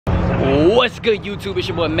What's good, YouTube? It's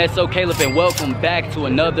your boy Mezzocaleb and welcome back to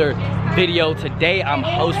another video. Today I'm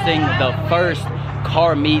hosting the first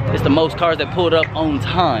car meet. It's the most cars that pulled up on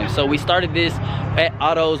time. So we started this at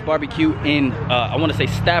Otto's Barbecue in I want to say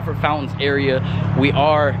Stafford Fountains area. We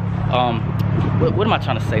are what am I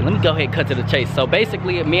trying to say? Let me go ahead and cut to the chase. So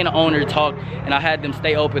basically me and the owner talked and I had them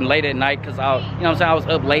stay open late at night because I, you know what I'm saying, I was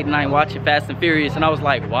up late at night watching Fast and Furious, and I was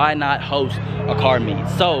like, why not host a car meet?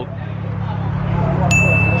 So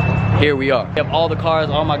here we are. We have all the cars,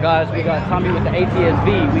 all my guys. We got Tommy with the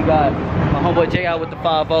ATSV. We got my homeboy J.I. with the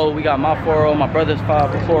 5.0. We got my 4.0, my brother's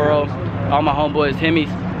 5.0. All my homeboys, Hemis.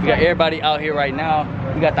 We got everybody out here right now.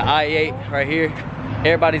 We got the I-8 right here.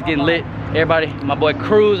 Everybody's getting lit. Everybody, my boy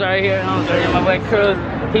Cruz right here. My boy Cruz.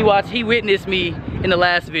 He witnessed me in the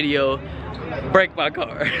last video break my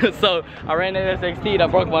car. So I ran that SXT and I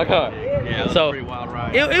broke my car. Yeah, so a pretty wild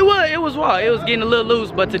ride. It was wild. It was getting a little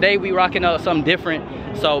loose, but today we rocking out something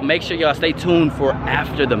different. So make sure y'all stay tuned for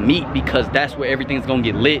after the meet because that's where everything's gonna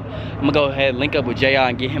get lit. I'm gonna go ahead and link up with J.I.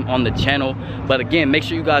 and get him on the channel. But again, make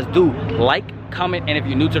sure you guys do like, comment, and if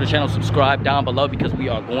you're new to the channel, subscribe down below because we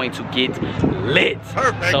are going to get lit.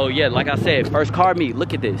 Perfect. So yeah, like I said, first car meet.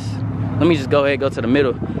 Look at this. Let me just go ahead and go to the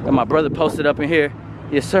middle. And my brother posted up in here.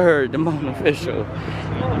 Yes sir, the Moon Official.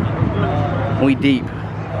 We deep.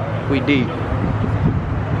 We deep.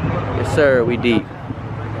 Yes sir, we deep.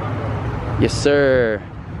 Yes sir.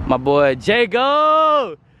 My boy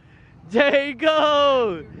Jago.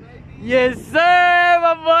 Jago. Yes sir,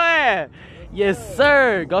 my boy. Yes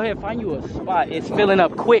sir. Go ahead, find you a spot. It's filling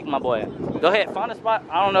up quick, my boy. Go ahead, find a spot.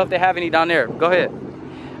 I don't know if they have any down there. Go ahead.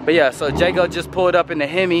 But yeah, so Jago just pulled up in the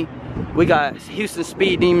Hemi. We got Houston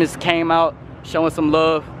Speed Demons came out, showing some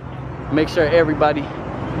love. Make sure everybody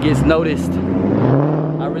gets noticed.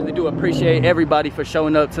 I really do appreciate everybody for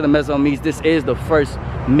showing up to the Mezzo meets. This is the first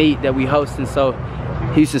meet that we hosting, so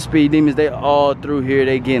Houston Speed Demons, they all through here.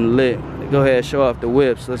 They getting lit. Go ahead, show off the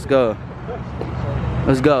whips. Let's go.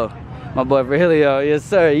 Let's go. My boy Virgilio, yes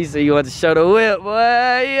sir. He said you want to show the whip,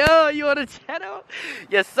 boy. Yo, you want to channel?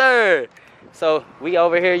 Yes sir. So we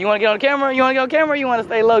over here. You want to get on camera? You want to get on camera? Or you want to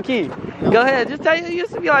stay low key? Go ahead. Just tell you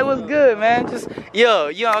used to be like, what's good, man? Just yo,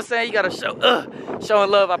 you know what I'm saying? You gotta show,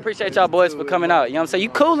 showing love. I appreciate y'all boys for coming out. You know what I'm saying? You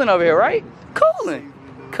cooling over here, right? Cooling.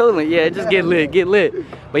 Yeah, just get lit, get lit.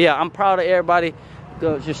 But yeah, I'm proud of everybody.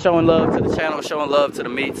 Just showing love to the channel, showing love to the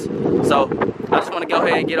meets. So I just want to go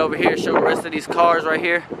ahead and get over here, show the rest of these cars right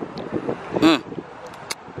here.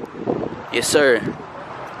 Yes sir.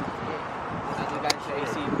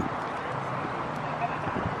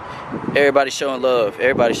 Everybody showing love.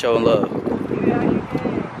 Everybody showing love.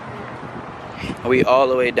 We all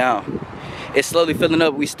the way down. It's slowly filling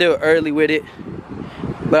up. We still early with it.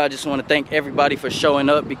 But I just want to thank everybody for showing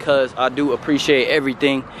up because I do appreciate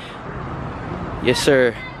everything. Yes,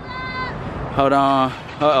 sir. Hold on.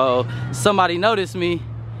 Uh-oh. Somebody noticed me.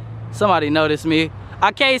 Somebody noticed me.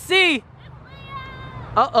 I can't see.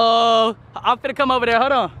 Uh-oh. I'm finna come over there.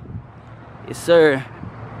 Hold on. Yes, sir.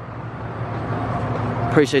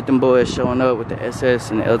 Appreciate them boys showing up with the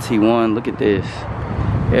SS and the LT1. Look at this.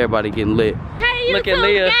 Everybody getting lit. Hey, look at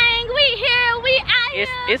Leah. Gang, we here, we out here.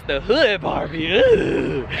 It's the hood Barbie.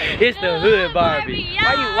 Ugh. It's the hood Barbie.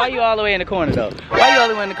 Why you all the way in the corner though? Why you all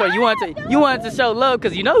the way in the corner? You wanted to show love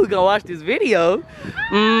because you know who's gonna watch this video.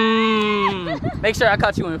 Make sure I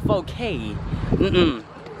caught you in 4K.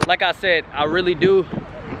 Like I said, I really do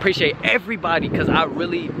appreciate everybody because I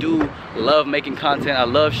really do love making content. I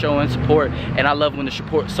love showing support, and I love when the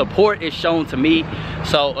support is shown to me.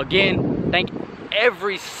 So again, thank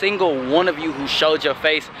every single one of you who showed your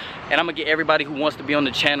face, and I'm gonna get everybody who wants to be on the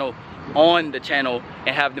channel and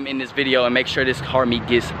have them in this video and make sure this car meet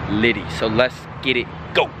gets litty. So let's get it,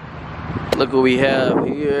 go. Look who we have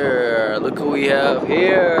here. Look who we have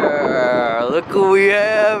here. Look who we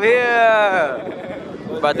have here.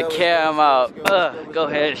 About to cam out. Go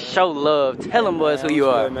ahead, show love. Tell them boys who you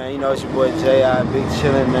are. Good, man. You know it's your boy J.I. Big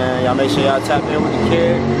chillin', man. Y'all make sure y'all tap in with the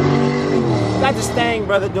kid. Got this thing,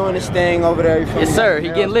 brother, doing this thing over there. Yes, sir. He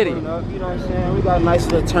getting litty. You know what I'm saying? We got a nice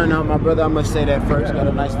little turnout, my brother. I must say that first. Got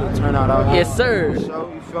a nice little turnout out here. Yes, sir.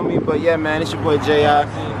 So, you feel me? But yeah, man, it's your boy J.I.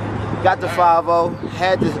 Got the 5.0.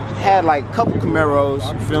 Had like a couple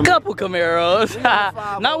Camaros. You feel me? Couple Camaros.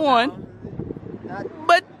 Not one.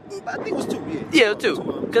 But I think it was two, yeah, two.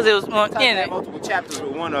 Because it was multiple chapters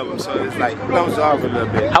with one of them, so it's like those off a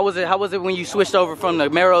little bit. How was it when you switched over from the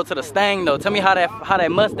Camaro to the Stang though? Tell me how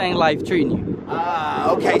that Mustang life treating you.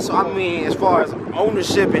 Okay, so I mean, as far as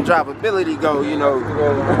ownership and drivability go, you know,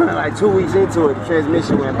 like 2 weeks into it, the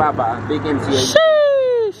transmission went bye-bye. Big MTA.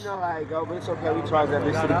 You know how it go, but it's okay. We tried that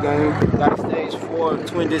bitch to the game. Got a stage 4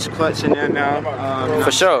 twin disc clutch in there now.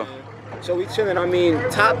 For sure. So we chilling. I mean,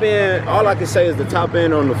 top end. All I can say is the top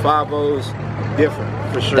end on the 5.0s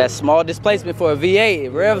different for sure. That small displacement for a V8,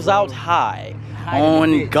 it revs out high.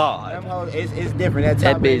 On God. It's different.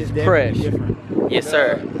 That top bitch end is fresh. different. Yes,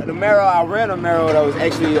 sir. The Mero, I ran a Mero that was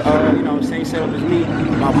actually, you know, same setup as me.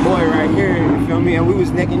 My boy right here, you feel me? And we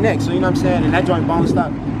was neck and neck. So you know what I'm saying? And that joint bone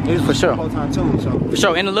stock. It was for sure. Whole time too. So for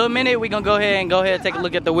sure. In a little minute, we gonna go ahead and take a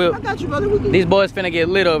look at the wheel. I got you, brother. These boys finna get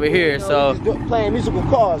lit over here. So playing musical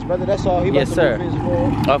cars, brother. That's all. He yes, sir.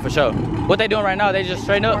 Oh, for sure. What they doing right now? They just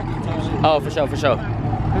straight up. Oh, for sure, for sure.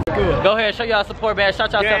 Good. Go ahead, show y'all support, man.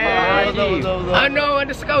 Shout yourself out on IG.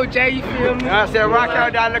 _J, you feel me? I said rock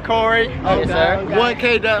out down the Corey. Yes, sir.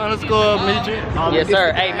 1K_Mitchell. Yes,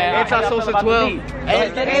 sir. Hey, man. Anti-social 12. Say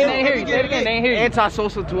it again, they hear you.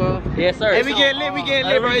 Anti-social 12. Yes, sir. Hey, we getting lit, bro.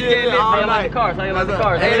 We getting lit. How you like the cars? How you like the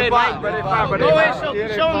cars? Hey, fine, brother. Go ahead, show them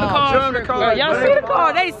the cars. Show them the cars. Y'all see the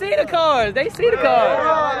cars. They see the cars. They see the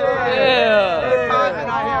cars.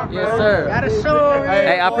 Yeah. Yes, sir. Gotta show.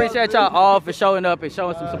 Hey, I appreciate y'all all for showing up and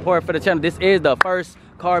showing some support for the channel. This is the first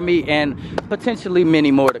car meet and potentially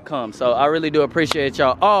many more to come. So I really do appreciate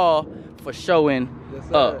y'all all for showing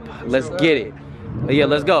up. Let's get it. Yeah,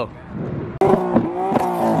 let's go.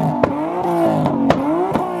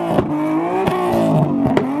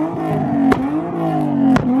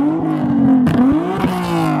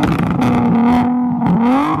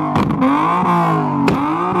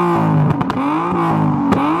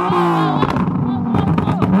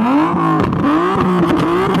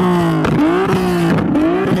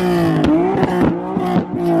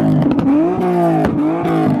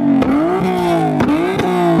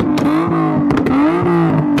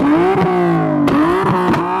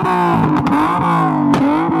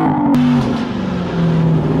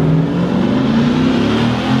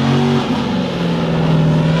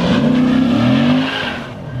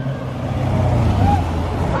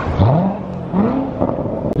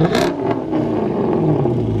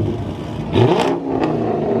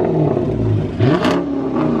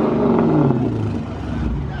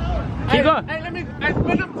 Keep going. Hey, let me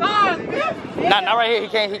spin them tires. Not right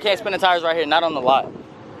here. He can't spin the tires right here. Not on the lot.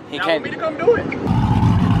 He can't. Want me to come do it?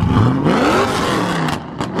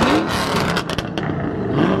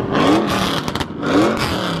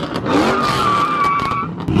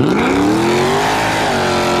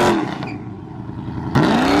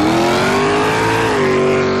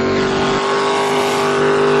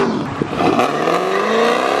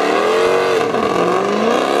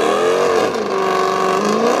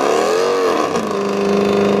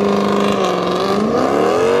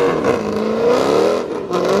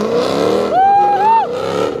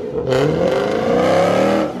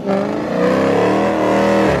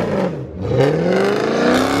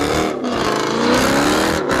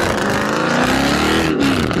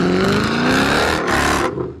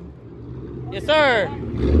 Yes, sir.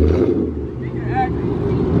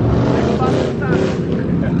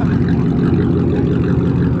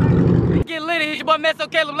 Get lit. It's your boy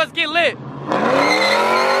Mezzocaleb. Let's get lit.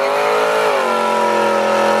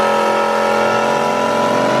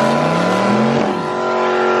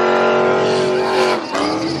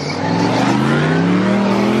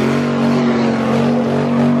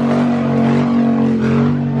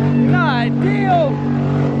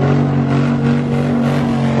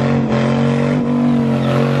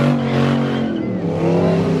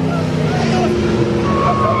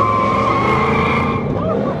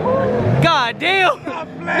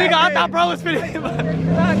 Nigga, I thought bro was finna.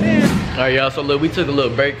 Alright, y'all, so look, we took a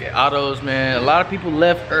little break at Autos, man. A lot of people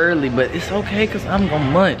left early, but it's okay because I'm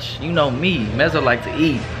gonna munch. You know me, Mezzo like to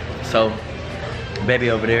eat. So, baby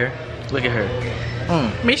over there, look at her.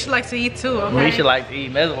 Misha likes to eat too, okay? Misha like to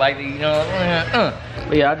eat, Mezzo like to eat, you know what I'm saying?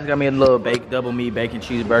 But yeah, I just got me a little double meat bacon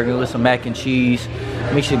cheeseburger with some mac and cheese.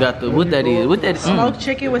 Misha got the, what that is? What that is? Smoked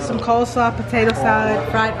chicken with some coleslaw, potato salad,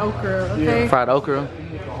 fried okra, okay? Fried okra.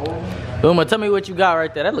 Booma, tell me what you got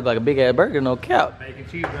right there. That look like a big ass burger, no cap. Bacon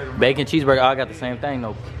cheeseburger. Bacon cheeseburger. Oh, I got the same thing,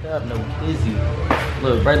 no cap, no dizzy.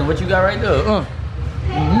 Look, Brandon, what you got right there?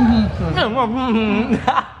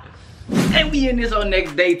 And we in this on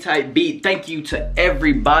next day type beat. Thank you to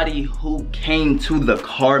everybody who came to the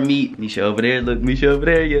car meet. Misha over there, look, Misha over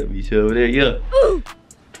there, yeah. Misha over there, yeah.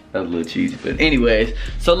 That was a little cheesy, but anyways.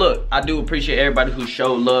 So look, I do appreciate everybody who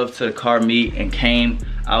showed love to the car meet and came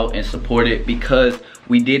out and supported, because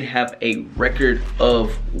we did have a record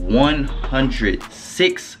of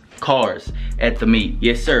 106 cars at the meet.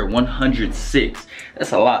 Yes sir, 106.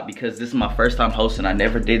 That's a lot, because this is my first time hosting. I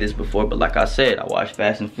never did this before, but like I said, I watched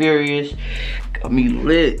Fast and Furious, got me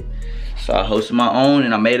lit. So I hosted my own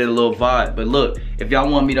and I made it a little vibe. But look, if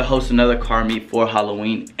y'all want me to host another car meet for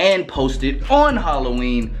Halloween and post it on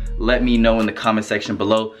Halloween, let me know in the comment section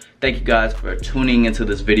below. Thank you guys for tuning into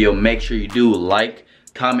this video. Make sure you do like,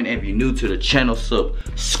 comment, and if you're new to the channel,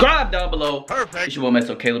 subscribe down below. Perfect. It's your boy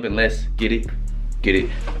Mezzocaleb, and let's get it,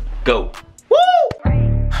 go.